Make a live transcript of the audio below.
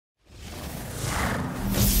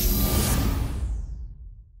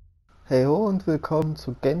Hey ho und willkommen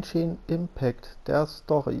zu Genshin Impact, der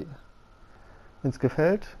Story. Wenn's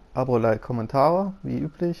gefällt, Abo, Like, Kommentare, wie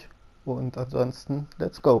üblich. Und ansonsten,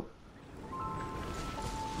 let's go!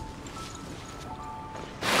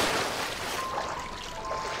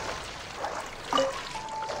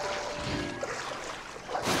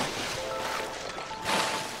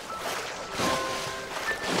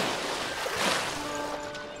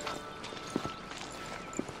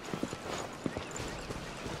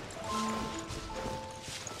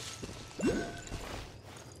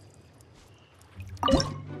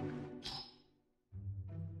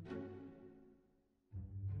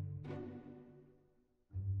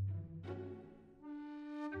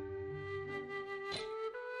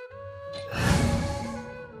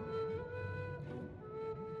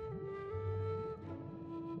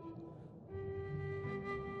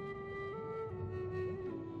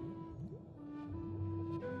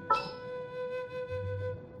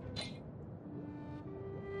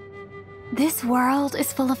 This world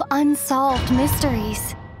is full of unsolved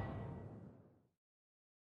mysteries.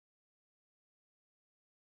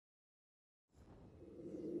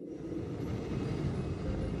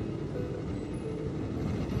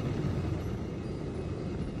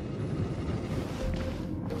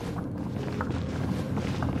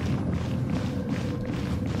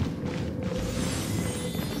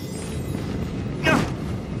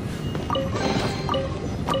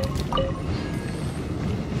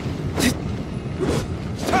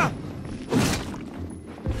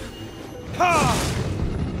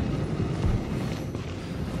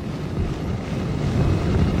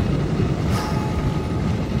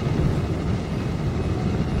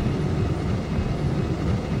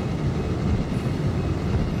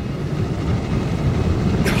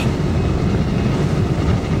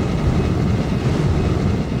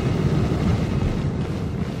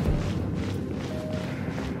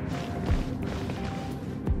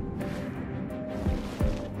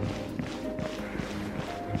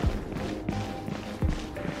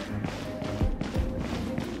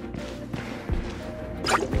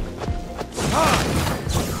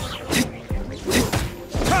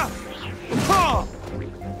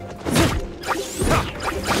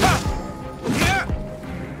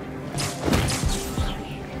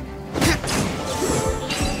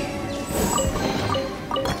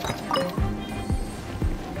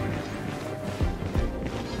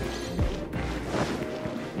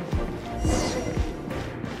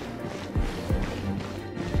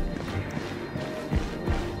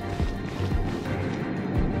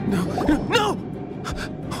 No!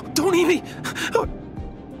 Don't eat me!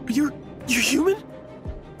 You're human?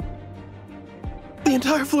 The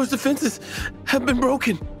entire floor's defenses have been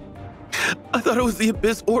broken. I thought it was the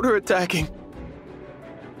Abyss Order attacking.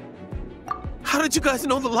 How did you guys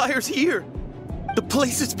know the liar's here? The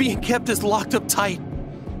place it's being kept is locked up tight.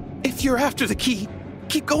 If you're after the key,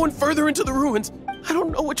 keep going further into the ruins. I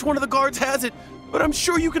don't know which one of the guards has it, but I'm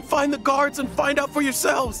sure you can find the guards and find out for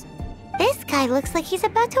yourselves. This guy looks like he's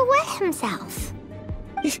about to wet himself.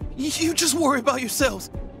 You just worry about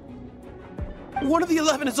yourselves. One of the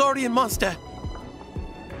 11 is already in Mondstadt.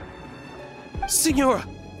 Signora,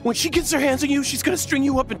 when she gets her hands on you, she's gonna string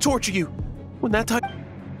you up and torture you. When that time...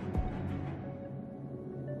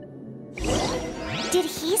 Did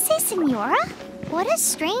he say Signora? What a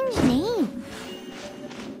strange name.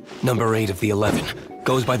 Number 8 of the 11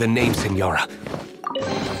 goes by the name Signora.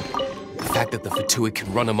 The fact that the Fatui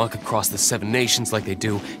can run amok across the 7 nations like they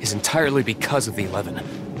do is entirely because of the 11.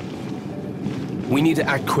 We need to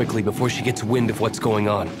act quickly before she gets wind of what's going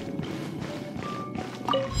on.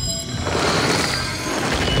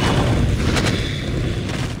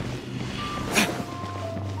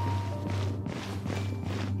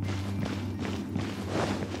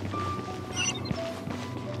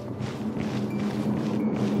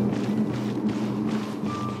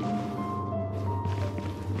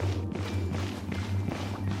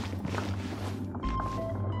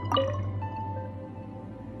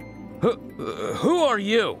 Who are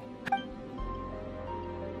you?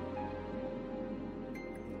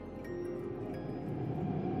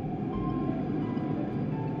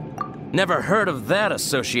 Never heard of that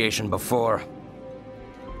association before.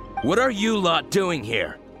 What are you lot doing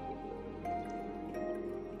here?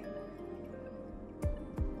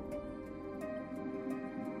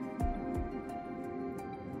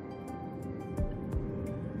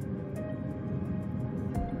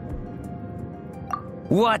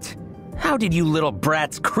 What? How did you little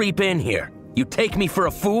brats creep in here? You take me for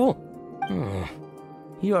a fool?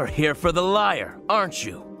 You're here for the lyre, aren't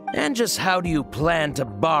you? And just how do you plan to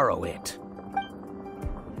borrow it?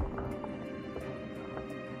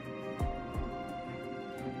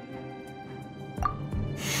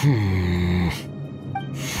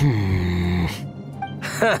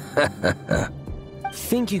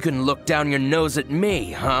 Think you can look down your nose at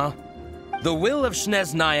me, huh? The will of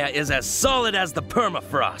Snezhnaya is as solid as the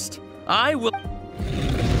permafrost. I will...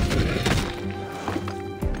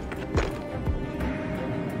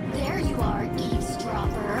 There you are,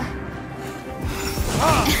 eavesdropper.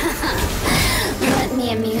 Let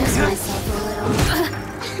me amuse myself a little.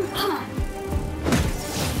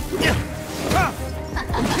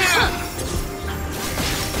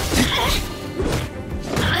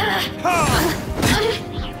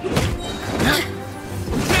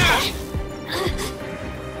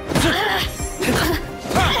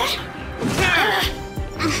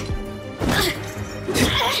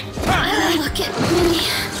 Look at me.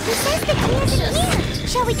 Who says the key isn't here?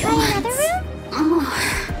 Shall we try another room?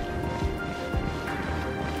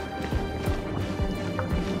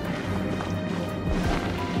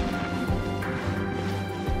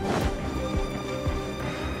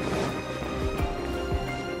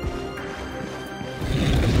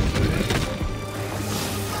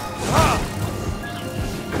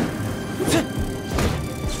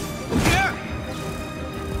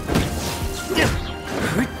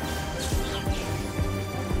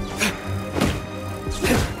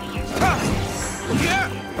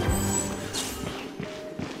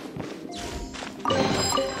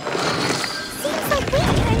 Seems like we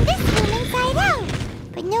turned this room inside out,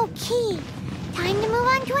 but no key. Time to move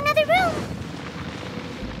on to another room.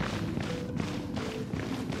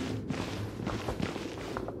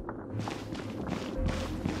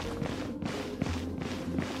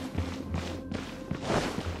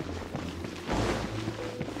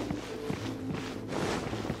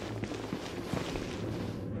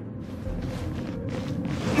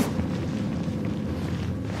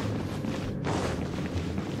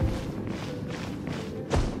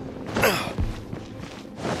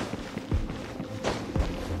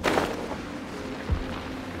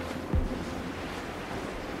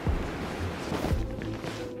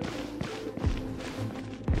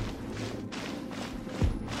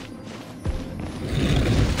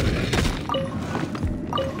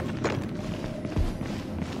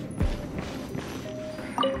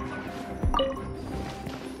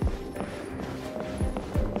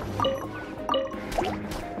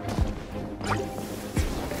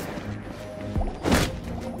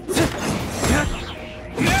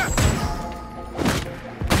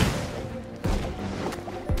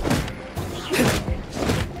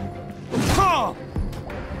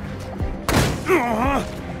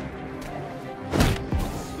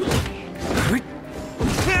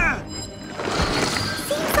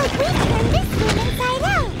 Seems like we turned this room inside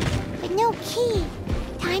out, but no key.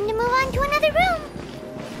 Time to move on to another room.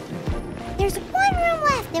 There's one room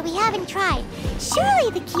left that we haven't tried. Surely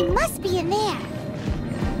the key must be in there.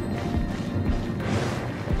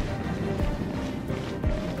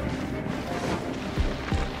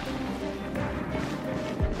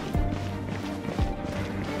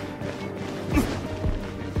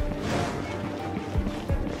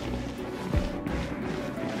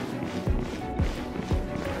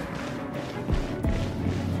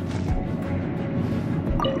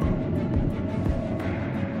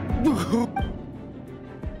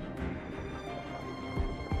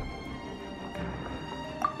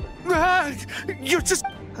 You're just...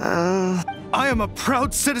 I am a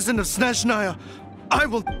proud citizen of Snezhnaya. I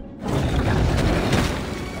will...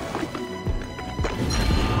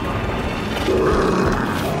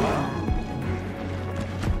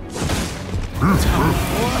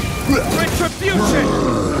 Retribution!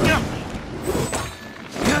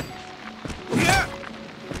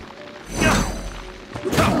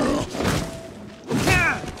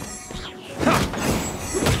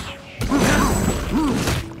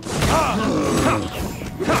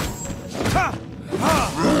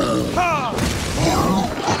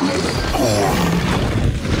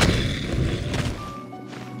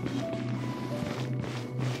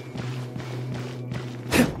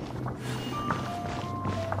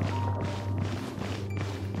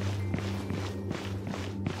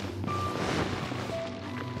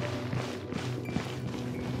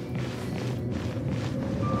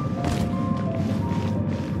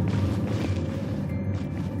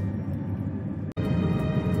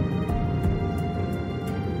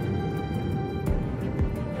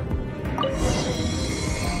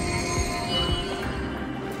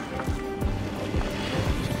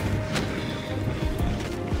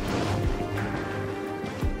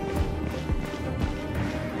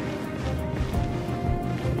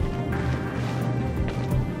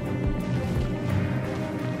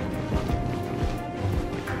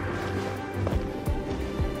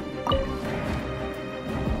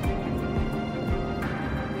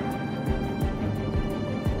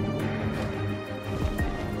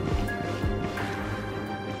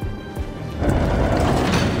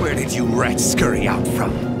 did you rats scurry out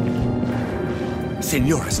from?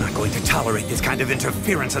 Signora's not going to tolerate this kind of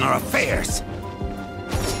interference in our affairs.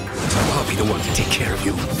 So I'll be the one to take care of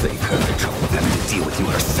you. Save her the trouble of having to deal with you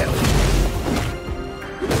herself.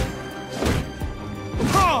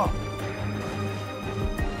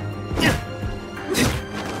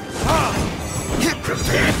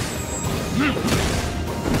 Prepare.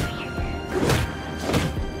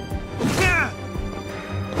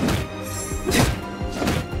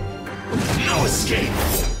 No escape.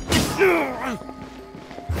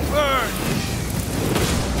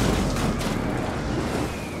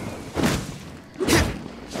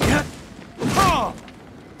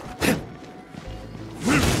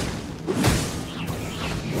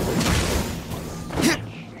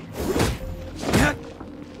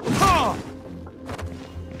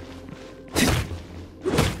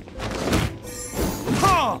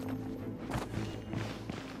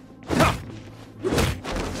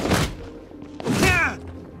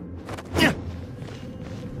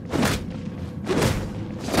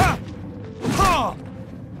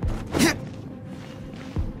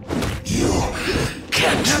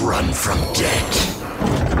 Run from death.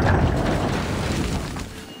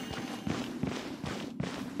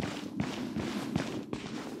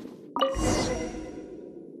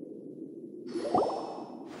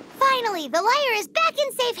 Finally, the liar is back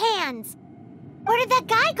in safe hands. Where did that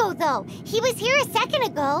guy go, though? He was here a second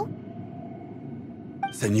ago.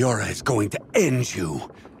 Signora is going to end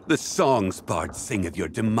you. The songs bards sing of your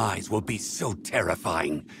demise will be so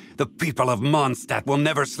terrifying. The people of Mondstadt will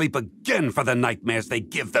never sleep again for the nightmares they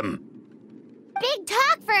give them. Big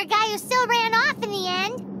talk for a guy who still ran off in the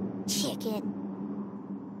end. Chicken.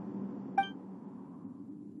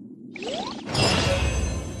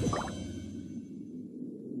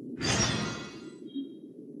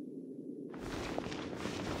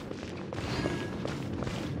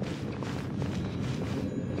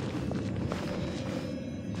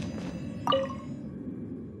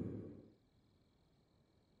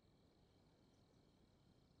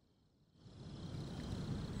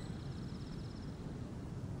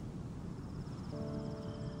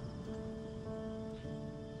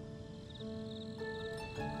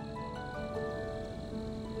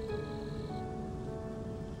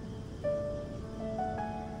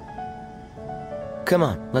 Come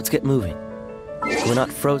on, let's get moving. We're not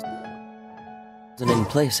frozen in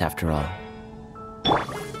place after all.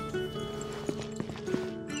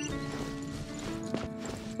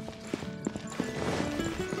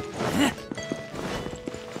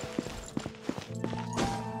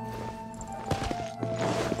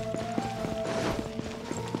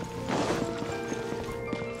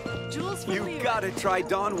 You gotta try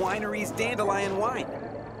Dawn Winery's Dandelion Wine.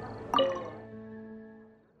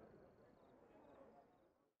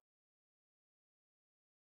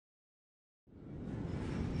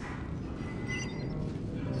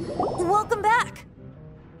 Welcome back!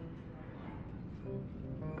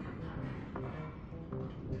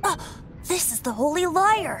 This is the Holy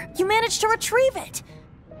Lyre! You managed to retrieve it!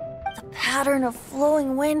 The pattern of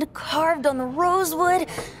flowing wind carved on the rosewood,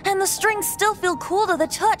 and the strings still feel cool to the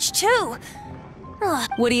touch, too!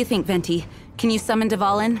 What do you think, Venti? Can you summon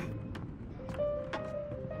Dvalin?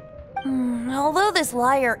 Although this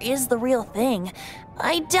lyre is the real thing,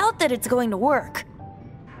 I doubt that it's going to work.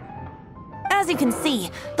 As you can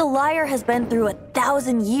see, the lyre has been through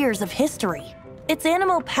 1,000 years of history. Its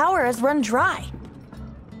animal power has run dry.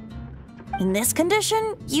 In this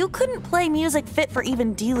condition, you couldn't play music fit for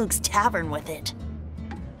even D-Luke's tavern with it.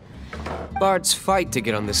 Bards fight to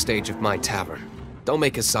get on the stage of my tavern. Don't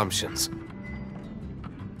make assumptions.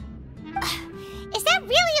 Is that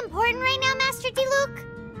really important right now, Master D-Luke?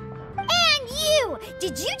 And you!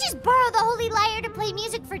 Did you just borrow the Holy Lyre to play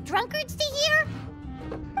music for drunkards to hear?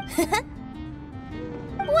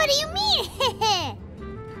 What do you mean?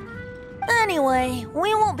 Anyway,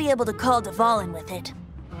 we won't be able to call Dvalin with it.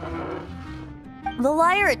 The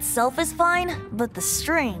lyre itself is fine, but the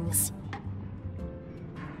strings...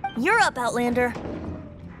 You're up, Outlander.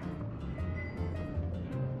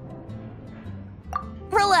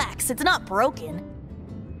 Relax, it's not broken.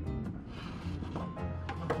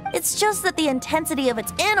 It's just that the intensity of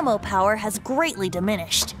its animo power has greatly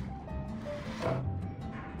diminished.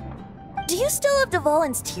 Do you still have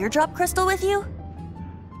Dvalin's teardrop crystal with you?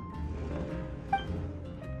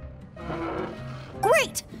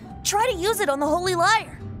 Great! Try to use it on the Holy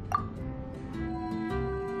Lyre.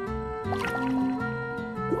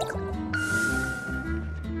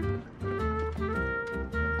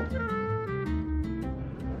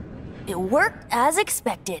 It worked as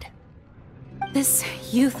expected. This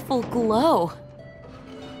youthful glow.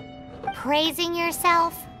 Praising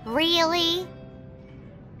yourself? Really?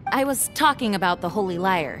 I was talking about the Holy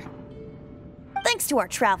Lyre. Thanks to our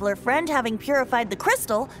traveler friend having purified the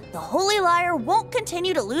crystal, the Holy Lyre won't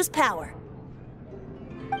continue to lose power.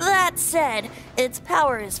 That said, its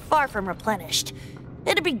power is far from replenished.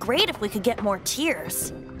 It'd be great if we could get more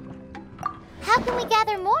tears. How can we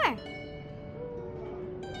gather more?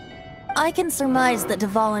 I can surmise that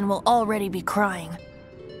Dvalin will already be crying.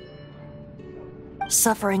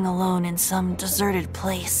 Suffering alone in some deserted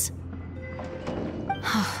place.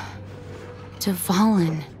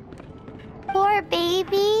 Dvalin. Poor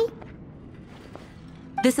baby.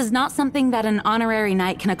 This is not something that an honorary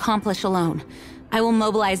knight can accomplish alone. I will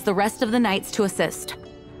mobilize the rest of the knights to assist.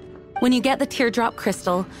 When you get the teardrop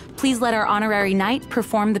crystal, please let our honorary knight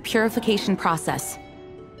perform the purification process.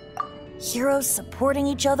 Heroes supporting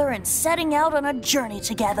each other and setting out on a journey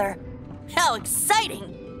together. How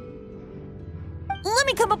exciting! Let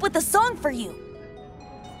me come up with a song for you.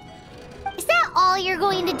 Is that all you're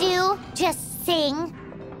going to do? Just sing?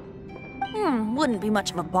 Wouldn't be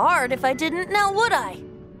much of a bard if I didn't, now would I?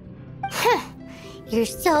 You're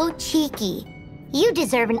so cheeky. You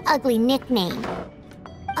deserve an ugly nickname.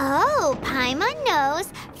 Oh, Paimon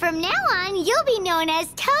knows. From now on, you'll be known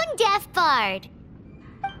as Tone Deaf Bard.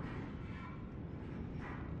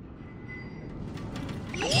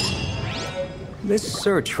 This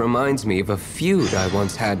search reminds me of a feud I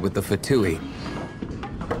once had with the Fatui.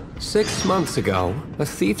 6 months ago, a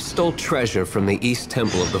thief stole treasure from the East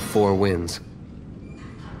Temple of the Four Winds.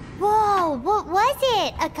 Whoa, what was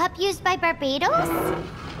it? A cup used by Barbados?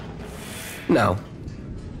 No.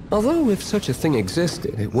 Although if such a thing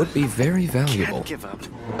existed, it would be very valuable. Can't give up.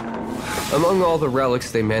 Among all the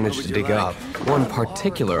relics they managed to dig up, one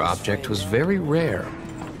particular object was very rare.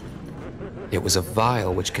 It was a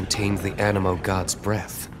vial which contained the Animo god's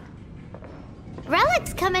breath.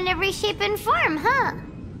 Relics come in every shape and form, huh?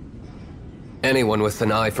 Anyone with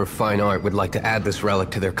an eye for fine art would like to add this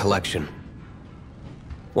relic to their collection.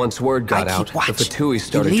 Once word got out, the Fatui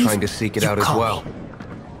started trying to seek it out as well.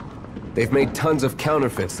 They've made tons of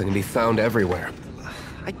counterfeits that can be found everywhere.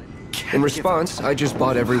 In response, I just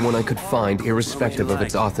bought every one I could find, irrespective of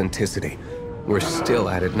its authenticity. We're still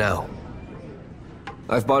at it now.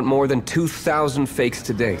 I've bought more than 2,000 fakes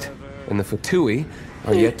to date, and the Fatui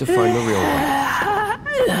are yet to find the real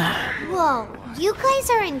one. Whoa, you guys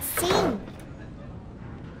are insane.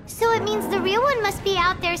 So it means the real one must be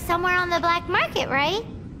out there somewhere on the black market, right?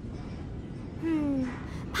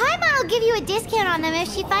 Paimon will give you a discount on them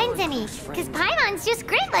if she finds any, because Paimon's just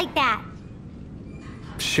great like that.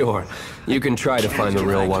 Sure, you can try to find the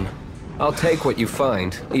real one. I'll take what you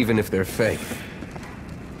find, even if they're fake.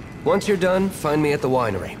 Once you're done, find me at the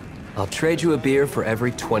winery. I'll trade you a beer for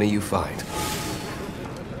every 20 you find.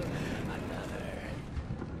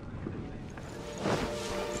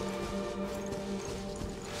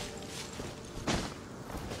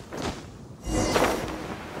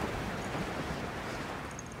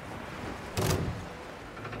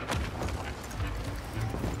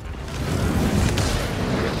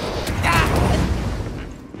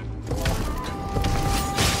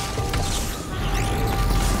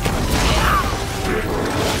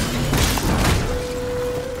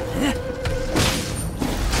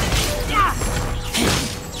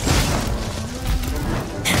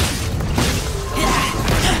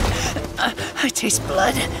 I taste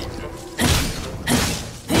blood.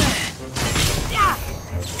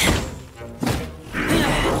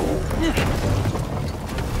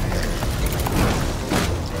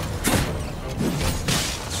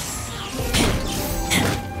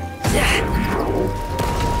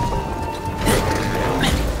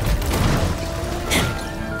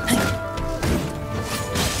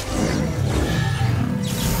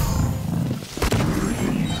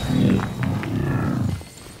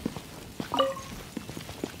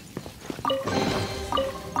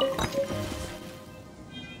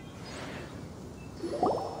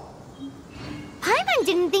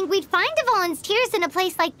 Didn't think we'd find Dvalin's tears in a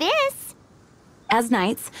place like this. As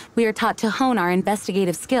knights, we are taught to hone our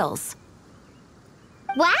investigative skills.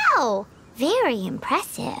 Wow! Very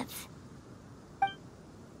impressive.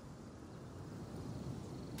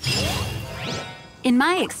 In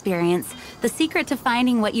my experience, the secret to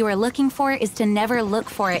finding what you are looking for is to never look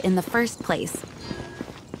for it in the first place.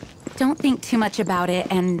 Don't think too much about it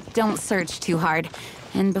and don't search too hard.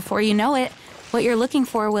 And before you know it, what you're looking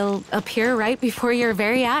for will appear right before your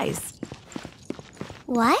very eyes.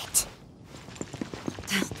 What?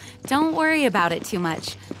 Don't worry about it too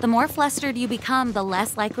much. The more flustered you become, the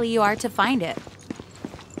less likely you are to find it.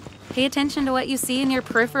 Pay attention to what you see in your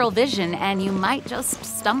peripheral vision, and you might just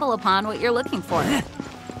stumble upon what you're looking for. I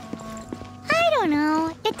don't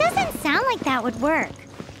know. It It doesn't sound like that would work.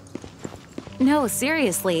 No,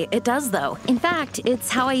 seriously, it does though. In fact, it's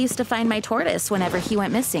how I used to find my tortoise whenever he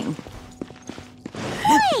went missing.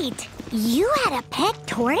 Wait! You had a pet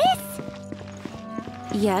tortoise?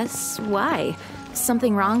 Yes, why?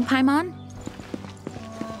 Something wrong, Paimon?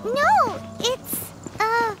 No, it's,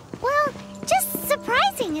 well, just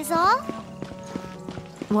surprising is all.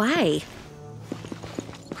 Why?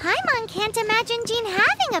 Paimon can't imagine Jean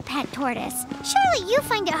having a pet tortoise. Surely you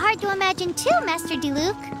find it hard to imagine too, Master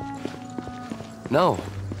Diluc. No,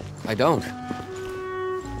 I don't.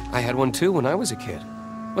 I had one too when I was a kid.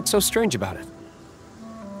 What's so strange about it?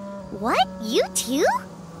 What? You too?